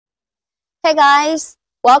Hey guys,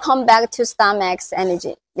 welcome back to StarMax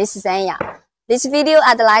Energy. This is Anya. This video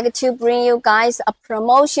I'd like to bring you guys a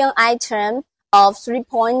promotion item of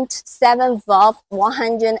 3.7 volt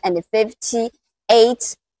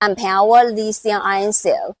 158 ampere hour lithium ion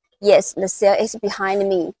cell. Yes, the cell is behind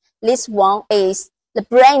me. This one is the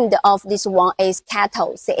brand of this one is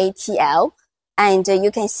CATL, CATL, and you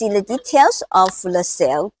can see the details of the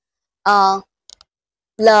cell.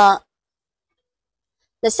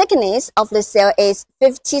 The thickness of the cell is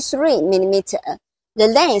 53 millimeter. The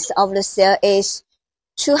length of the cell is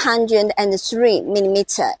 203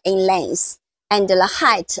 millimeter in length, and the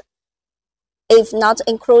height, if not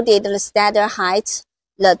included the standard height,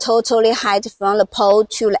 the total height from the pole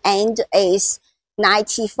to the end is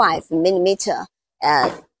 95 millimeter.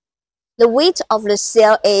 The weight of the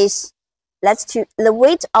cell is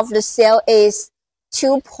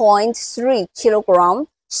 2.3 kilogram.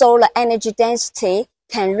 So the energy density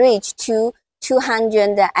can reach to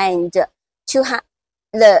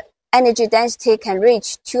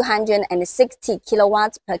 260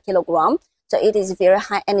 kilowatts per kilogram. So it is very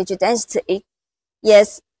high energy density.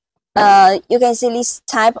 Yes, you can see this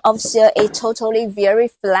type of cell is totally very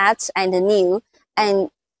flat and new.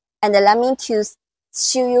 And let me to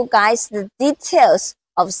show you guys the details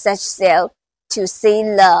of such cell to see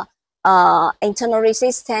the internal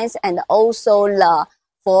resistance and also the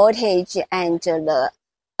voltage and the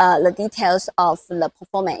details of the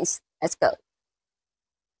performance. Let's go.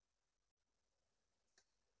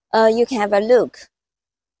 You can have a look.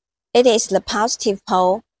 It is the positive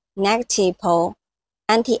pole, negative pole,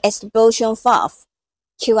 anti-explosion valve,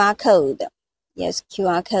 QR code. Yes,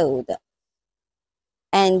 QR code.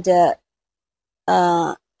 And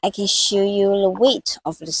I can show you the weight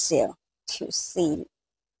of the cell to see.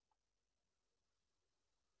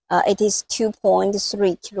 It is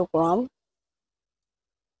 2.3 kilogram.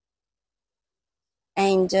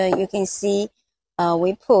 And you can see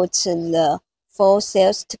we put the 4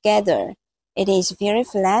 cells together. It is very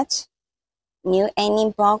flat, no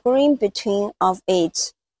any buckling between of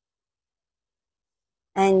it.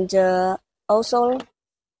 And also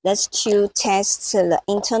let's to test the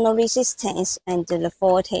internal resistance and the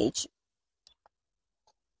voltage.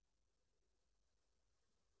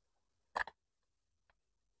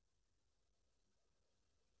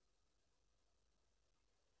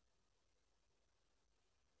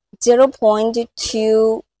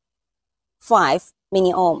 .25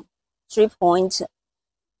 milliohm,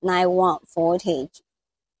 3.91 voltage,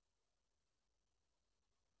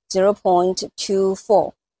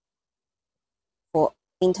 0.24 for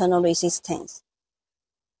internal resistance,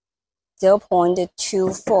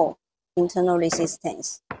 0.24 internal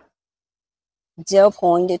resistance,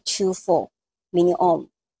 0.24 milliohm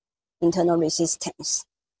internal resistance.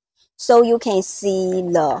 So you can see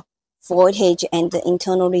the voltage and the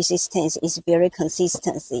internal resistance is very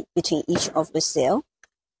consistency between each of the cell.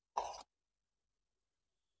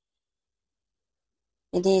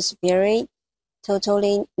 It is very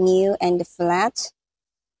totally new and flat.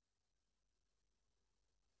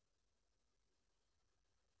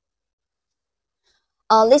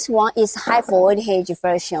 This one is high voltage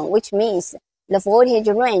version, which means the voltage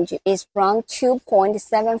range is from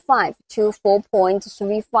 2.75 to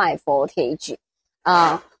 4.35 voltage.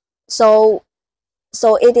 So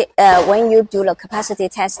it when you do the capacity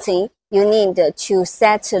testing, you need to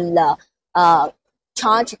set the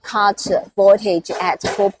charge cut voltage at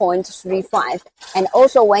 4.35, and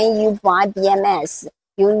also when you buy BMS,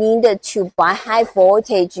 you need to buy high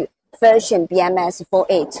voltage version BMS for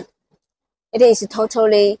it. It is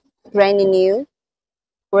totally brand new,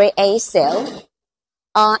 grade A cell.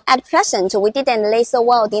 At present, we didn't laser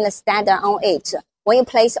welding the standard on it. When you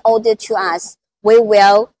place order to us, we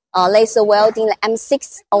will laser welding the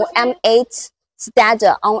M6 or M8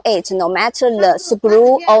 standard on it, no matter the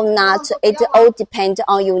screw or not. It all depends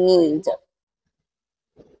on your need.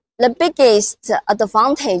 The biggest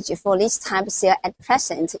advantage for this type of cell at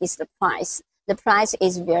present is the price. The price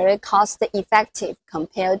is very cost effective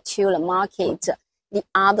compared to the market, the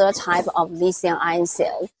other type of lithium ion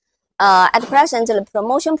cell. At present, the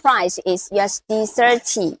promotion price is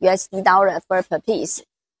 $30 per piece.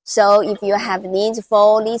 So if you have needs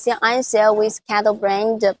for lithium ion cell with CATL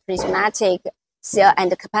brand prismatic cell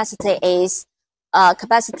and the capacity is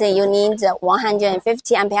you need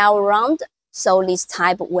 150 ampere hour round. So this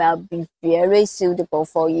type will be very suitable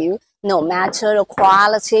for you, no matter the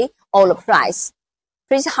quality or the price.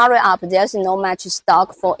 Please hurry up, there's no much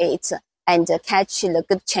stock for it, and catch the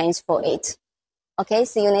good chance for it. Okay,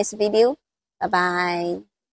 see you next video. Bye bye.